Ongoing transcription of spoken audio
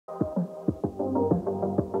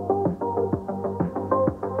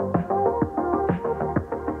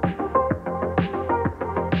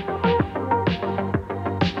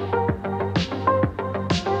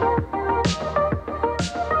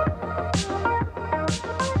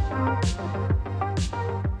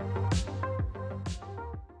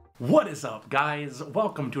What is up, guys?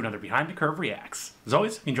 Welcome to another Behind the Curve Reacts. As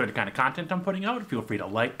always, if you enjoy the kind of content I'm putting out, feel free to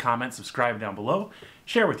like, comment, subscribe down below,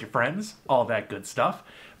 share with your friends, all that good stuff.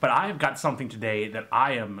 But I've got something today that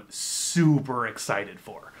I am super excited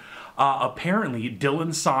for. Apparently,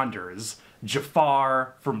 Dylan Saunders,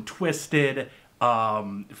 Jafar from Twisted,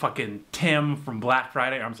 fucking Tim from Black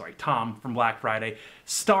Friday, I'm sorry, Tom from Black Friday,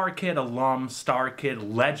 Star Kid alum, Star Kid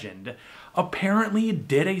legend, apparently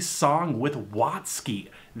did a song with Watsky,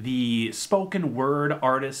 the spoken word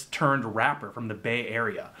artist turned rapper from the Bay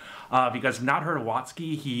Area. If you guys have not heard of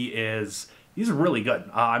Watsky, he's really good.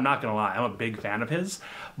 I'm not gonna lie, I'm a big fan of his,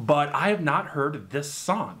 but I have not heard this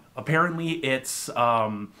song. Apparently it's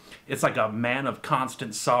like a Man of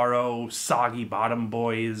Constant Sorrow, Soggy Bottom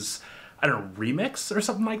Boys, I don't know, remix or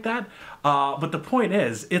something like that. But the point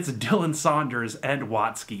is, it's Dylan Saunders and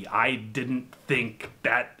Watsky. I didn't think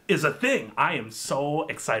that is a thing. I am so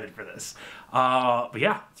excited for this. But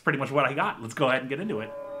yeah, that's pretty much what I got. Let's go ahead and get into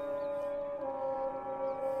it.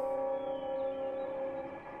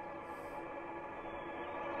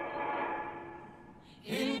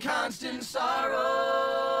 In constant sorrow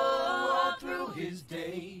all through his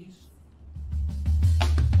days,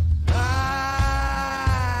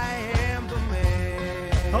 I am the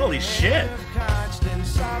man. Holy shit. Of constant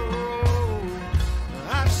sorrow.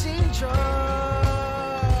 I've seen trouble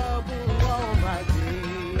all my days.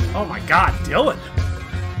 Oh my god, Dylan.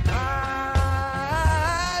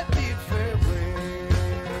 I bid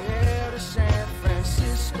farewell to San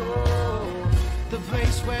Francisco, the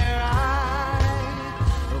place where I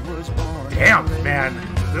was born. Damn, man.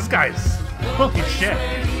 This guy's... holy shit.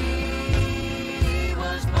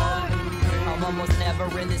 I'm almost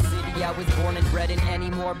never in the city I was born and bred in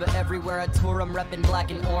anymore, but everywhere I tour I'm repping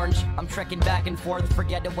black and orange. I'm trekking back and forth,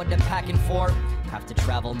 forgetting what I'm packing for. Have to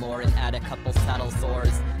travel more and add a couple saddle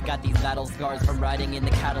sores. Got these battle scars from riding in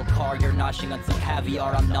the cattle car. You're noshing on some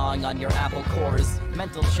caviar, I'm gnawing on your apple cores.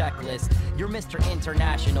 Mental checklist, you're Mr.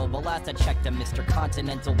 International, but last I checked I'm Mr.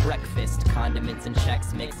 Continental Breakfast. Condiments and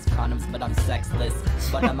checks mixed, condoms but I'm sexless.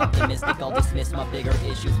 But I'm optimistic, I'll dismiss my bigger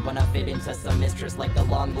issues when I fit into some mistress like the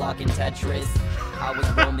long block in Tetris. I was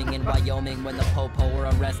roaming in Wyoming when the popo were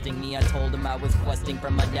arresting me. I told him I was questing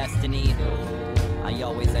for my destiny. I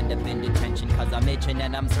always end up in detention cause I'm itching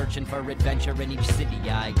and I'm searching for adventure in each city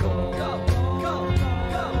I go. Go, go, go,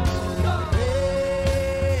 go.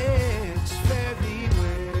 It's fairly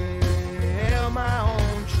well, my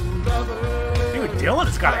own true lover. Dude, Dylan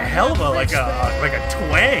has got a hell of a, like a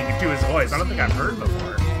twang to his voice. I don't think I've heard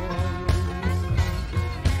before.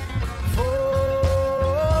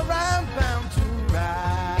 For I'm bound to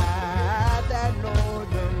ride that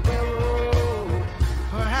northern railroad.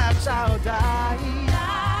 Perhaps I'll die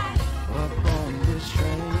upon this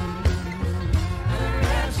train.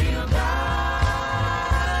 Perhaps you'll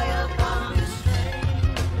die upon this train.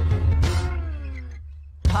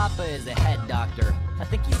 Papa is a head doctor. I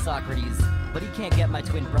think he's Socrates, but he can't get my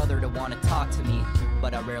twin brother to want to talk to me.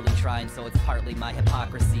 But I rarely try, and so it's partly my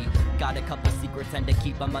hypocrisy. Got a couple secrets and to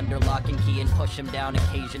keep them under lock and key and push them down,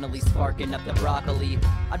 occasionally sparking up the broccoli.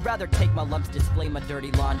 I'd rather take my lumps, display my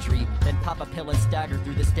dirty laundry, than pop a pill and stagger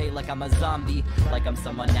through this day like I'm a zombie. Like I'm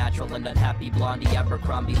some unnatural and unhappy blondie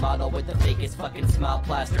Abercrombie model with the fakest fucking smile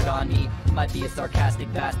plastered on me. Might be a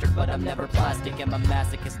sarcastic bastard, but I'm never plastic, and my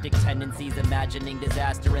masochistic tendencies imagining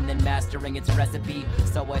disaster and then mastering its recipe.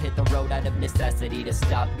 So I hit the road out of necessity to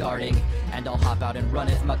stop guarding, and I'll hop out and run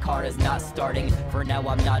if my car is not starting. For now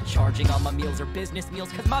I'm not charging, all my meals are business meals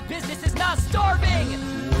cause my business is not starving.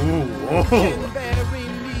 Ooh, Can bury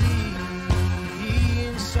me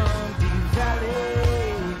in some deep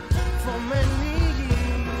valley for many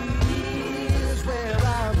years where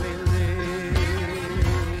I will live.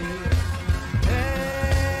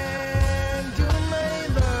 And you may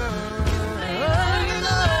love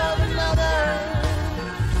another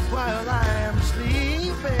while I am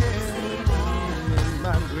sleeping in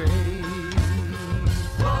my grave.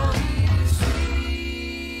 For he is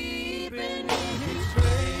sleeping in his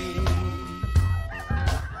grave.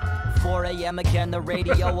 4 a.m. again, the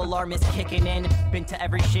radio alarm is kicking in. Been to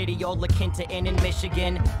every shitty old La Quinta Inn in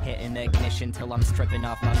Michigan. Hitting the ignition till I'm stripping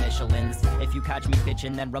off my Michelins. If you catch me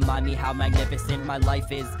bitching, then remind me how magnificent my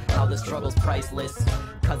life is. How the struggle's priceless.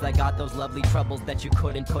 Cause I got those lovely troubles that you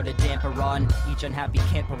couldn't put a damper on. Each unhappy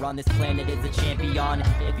camper on this planet is a champion.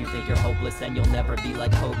 If you think you're hopeless, then you'll never be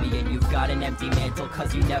like Kobe. And you've got an empty mantle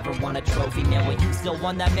cause you never won a trophy. Man, well you still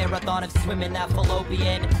won that marathon of swimming that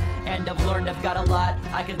fallopian. And I've learned I've got a lot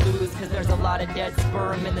I could lose, cause there's a lot of dead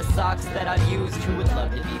sperm in the socks that I've used. Who would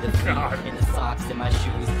love to be the feet in the socks in my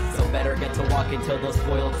shoes? So better get to to walk until those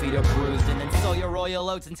spoiled feet are bruised, and then sow your royal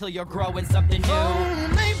oats until you're growing something new. Oh,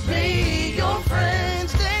 maybe your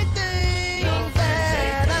friends, they think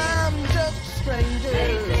that I'm just a stranger.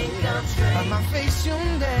 They think I'm strange. But my face you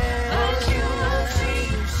there. But you don't see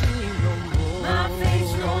no more. My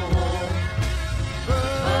face no more.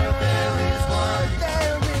 But there is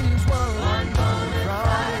one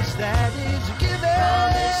promise that is a given.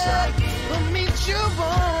 Promise I give. I'll meet you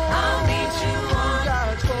on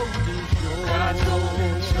God's golden shore. God's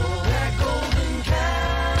golden shore. That golden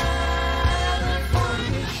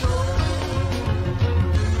California shore.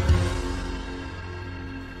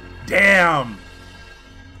 Damn.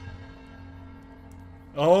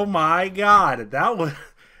 Oh my god, that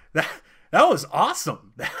was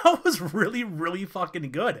awesome. That was really, really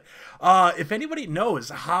fucking good. If anybody knows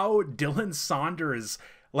how Dylan Saunders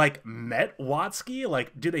like met Watsky,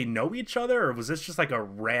 like, do they know each other, or was this just like a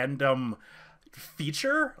random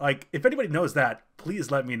feature? Like, if anybody knows that,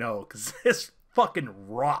 please let me know, because this fucking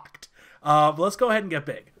rocked. But let's go ahead and get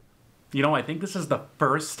big. You know, I think this is the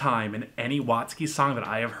first time in any Watsky song that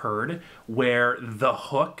I have heard where the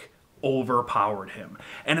hook overpowered him.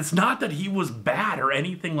 And it's not that he was bad or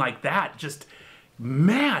anything like that. Just,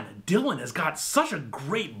 man, Dylan has got such a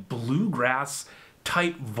great bluegrass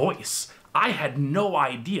type voice. I had no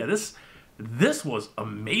idea. This was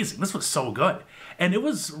amazing. This was so good. And it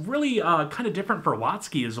was really kind of different for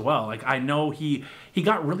Watsky as well. Like, I know he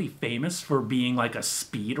got really famous for being like a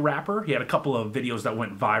speed rapper. He had a couple of videos that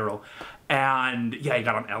went viral. And yeah, he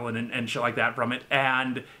got on Ellen and shit like that from it.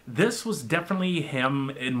 And this was definitely him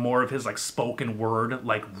in more of his like spoken word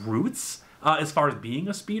like roots as far as being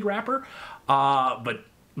a speed rapper. But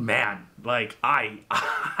man, like I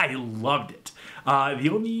loved it. The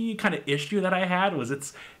only kind of issue that I had was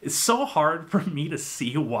it's so hard for me to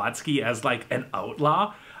see Watsky as like an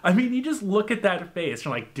outlaw. I mean, you just look at that face,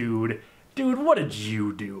 you're like, dude, what did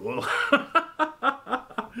you do?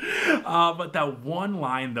 But that one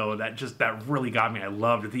line though, that really got me. I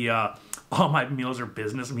loved the all my meals are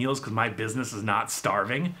business meals because my business is not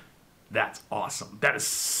starving. That's awesome. That is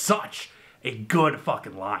such a good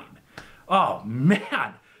fucking line. Oh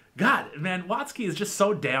man. God, man, Watsky is just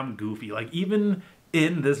so damn goofy. Like, even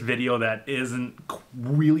in this video that isn't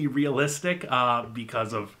really realistic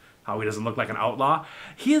because of how he doesn't look like an outlaw,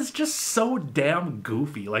 he is just so damn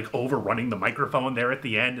goofy, like overrunning the microphone there at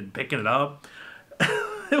the end and picking it up.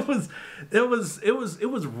 It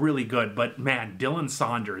was really good. But man, Dylan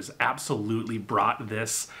Saunders absolutely brought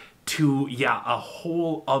this to, yeah, a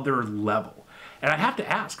whole other level. And I have to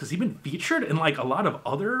ask, because he's been featured in like a lot of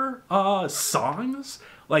other songs.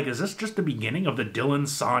 Like, is this just the beginning of the Dylan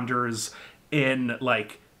Saunders in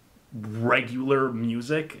like regular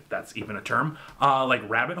music, if that's even a term, like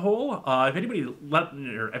rabbit hole? If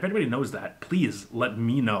anybody knows that, please let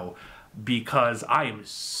me know, because I am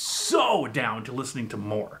so down to listening to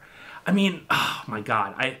more. I mean, oh my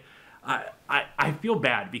god, I feel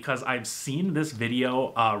bad because I've seen this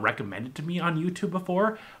video recommended to me on YouTube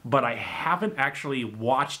before, but I haven't actually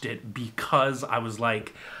watched it because I was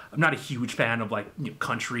like, I'm not a huge fan of like, you know,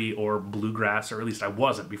 country or bluegrass, or at least I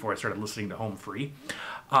wasn't before I started listening to Home Free.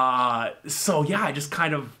 So yeah, I just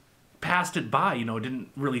kind of passed it by, you know, didn't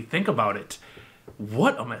really think about it.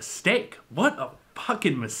 What a mistake. What a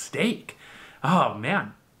fucking mistake. Oh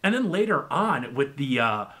man. And then later on with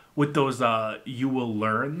the with those You Will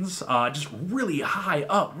Learns, just really high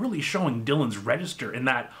up, really showing Dylan's register in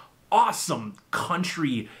that awesome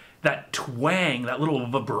country, that twang, that little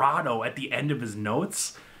vibrato at the end of his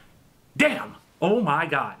notes. Damn! Oh my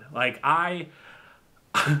god. Like,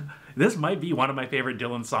 this might be one of my favorite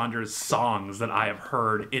Dylan Saunders songs that I have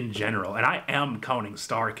heard in general, and I am counting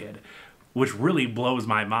Star Kid, which really blows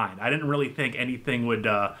my mind. I didn't really think anything would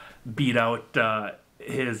beat out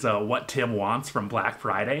his What Tim Wants from Black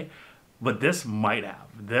Friday, but this might have.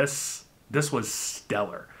 This was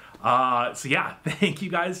stellar. So yeah, thank you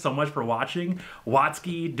guys so much for watching.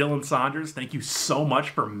 Watsky, Dylan Saunders, thank you so much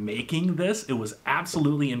for making this. It was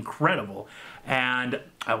absolutely incredible, and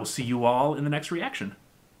I will see you all in the next reaction.